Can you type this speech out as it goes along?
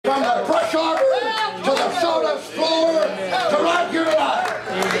from the brush arbor to the sawdust floor to right here tonight.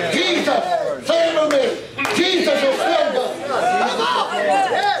 Jesus, say it with me. Jesus is still good.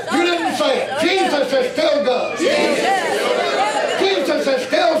 You didn't say it. Jesus is still good. Jesus is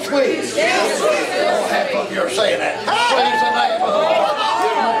still sweet. Oh, half of you are saying that. Praise the name of the Lord.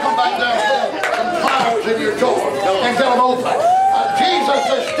 Come back there and put some pliers in your door and get them open. Jesus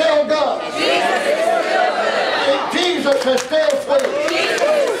is still good. Jesus is still sweet.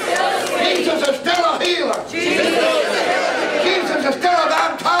 Jesus is still a healer. Jesus is still a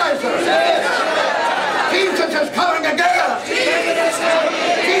baptizer. Jesus is coming again.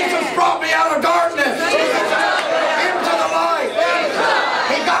 Jesus brought me out of darkness into the light.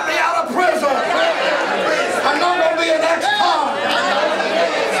 He got me out of prison. I'm not going to be an ex-con.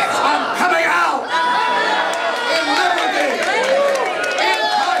 I'm coming out in liberty in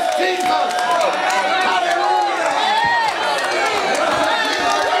Christ Jesus.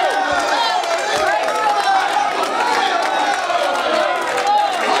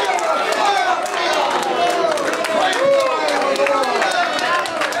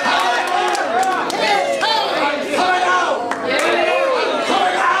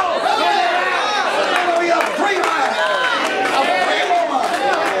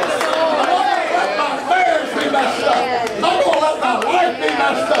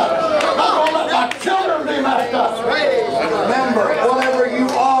 Remember, whatever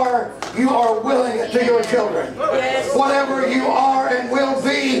you are willing it to your children. Whatever you are and will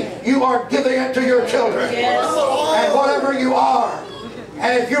be, you are giving it to your children. And whatever you are,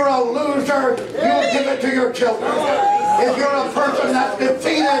 and if you're a loser, you'll give it to your children. If you're a person that's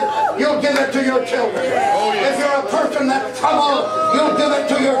defeated, you'll give it to your children. If you're a person that's troubled, you'll give it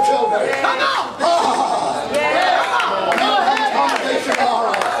to your children. Come on! Congregation, all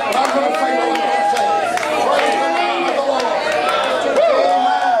right. I'm going to say what I'm going to say. Praise the name of the Lord.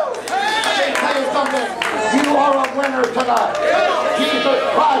 Amen. Let me tell you something. You are a winner tonight. Jesus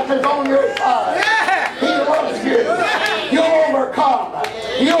Christ is on your side. He loves you. You'll overcome.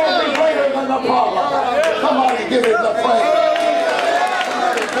 You'll be greater than the problem. Somebody give him the praise.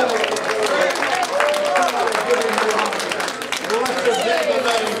 Somebody give him the praise. Somebody give him the honor. Blessed be the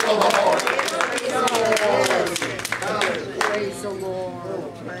name of the Lord. Praise the Lord.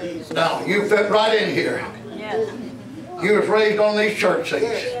 Now, you fit right in here. You was raised on these church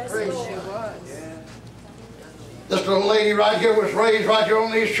seats. This little lady right here was raised right here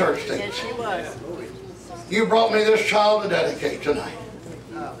on these church seats. Yes, she was. You brought me this child to dedicate tonight.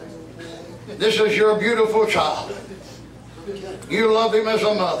 This is your beautiful child. You love him as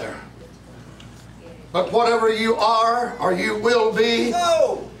a mother. But whatever you are or you will be,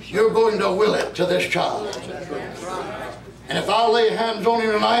 you're going to will it to this child. And if I lay hands on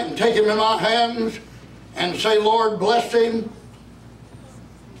him tonight and take him in my hands and say, Lord, bless him.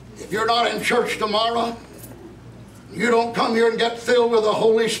 If you're not in church tomorrow, you don't come here and get filled with the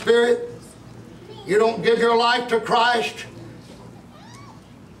Holy Spirit, you don't give your life to Christ,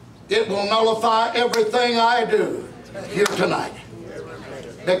 it will nullify everything I do here tonight.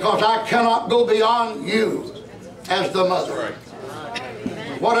 Because I cannot go beyond you as the mother.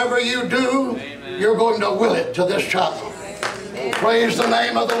 Whatever you do, you're going to will it to this child. Praise the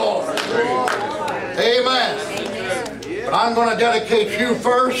name of the Lord. Amen. But I'm going to dedicate you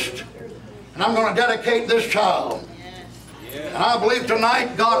first, and I'm going to dedicate this child. And I believe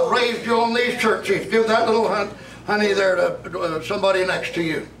tonight God raised you on these church seats. Give that little honey there to somebody next to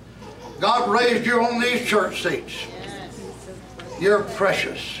you. God raised you on these church seats. You're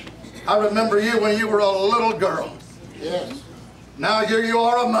precious. I remember you when you were a little girl. Now here you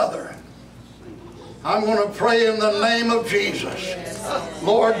are a mother. I'm going to pray in the name of Jesus.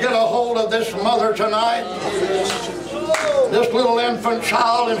 Lord, get a hold of this mother tonight. This little infant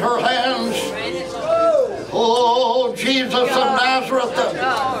child in her hands. Oh, Jesus of Nazareth.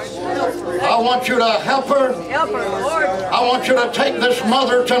 I want you to help her. I want you to take this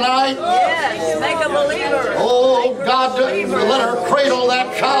mother tonight. Yes, make a believer. Oh, God, let her cradle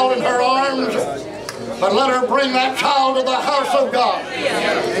that child in her arms. But let her bring that child to the house of God.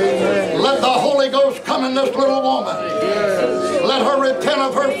 Let the Holy Ghost come in this little woman. Let her repent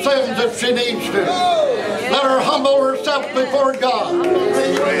of her sins if she needs to. Let her humble herself before God.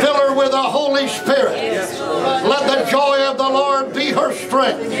 Fill her with the Holy Spirit. Let the joy of the Lord be her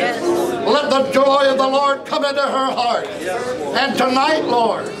strength. Let the joy of the Lord come into her heart. And tonight,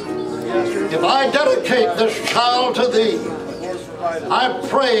 Lord, if I dedicate this child to Thee, I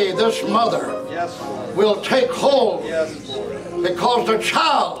pray this mother will take hold, because the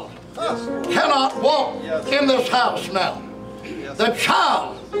child cannot walk in this house now. The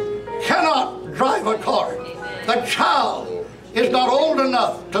child cannot drive a car. The child is not old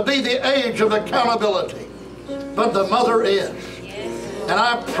enough to be the age of accountability, but the mother is. And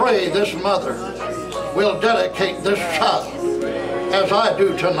I pray this mother will dedicate this child, as I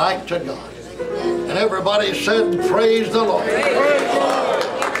do tonight, to God. And everybody said, praise the Lord.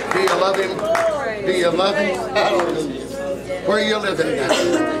 Do you love Him? Do you love Him? Hallelujah. Where are you living now?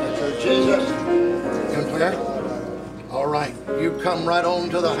 Jesus. In where? All right. You come right on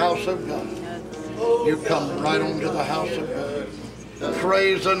to the house of God. You come right on to the house of God.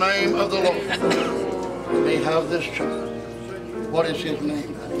 Praise the name of the Lord. Let me have this child. What is his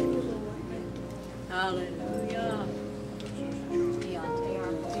name, honey? Hallelujah.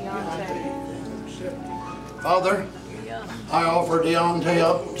 Father, I offer Deontay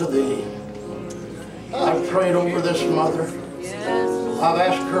up to Thee. I've prayed over this mother. I've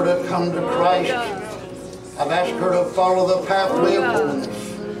asked her to come to Christ. I've asked her to follow the pathway of holiness.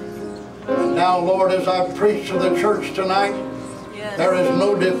 And now, Lord, as I preach to the church tonight, there is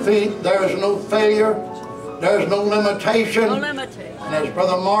no defeat, there is no failure, there is no limitation. And as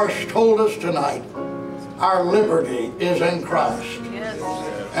Brother Marsh told us tonight, our liberty is in Christ.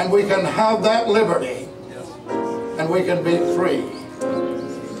 And we can have that liberty, and we can be free.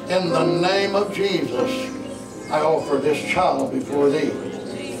 In the name of Jesus, I offer this child before Thee.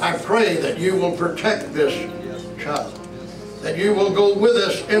 I pray that You will protect this child, that You will go with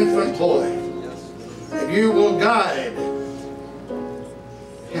this infant boy, that You will guide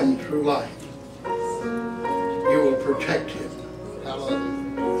him through life. You will protect him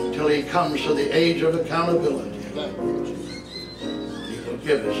until he comes to the age of accountability. He will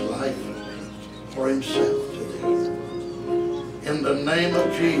give his life for himself to Thee. In the name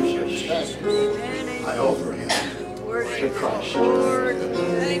of Jesus, I offer him to Christ.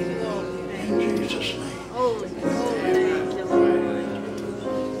 In Jesus' name.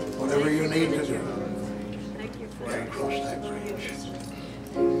 Whatever you need to do, get across that bridge.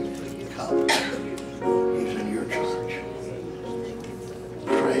 Come. He's in your charge.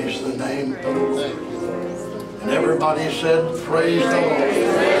 Praise the name of the Lord. And everybody said, praise the Lord.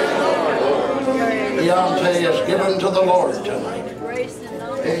 Deontay is given to the Lord tonight.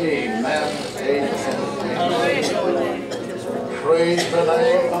 Amen. Amen. Praise the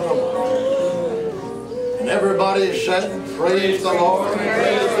name of the Lord. And everybody said, praise the Lord.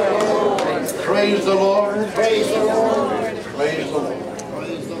 Praise the Lord. Praise the Lord. Praise the Lord. Praise the Lord.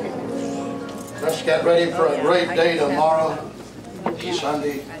 Let's get ready for a great day tomorrow,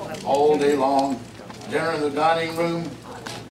 Sunday, all day long. Dinner in the dining room.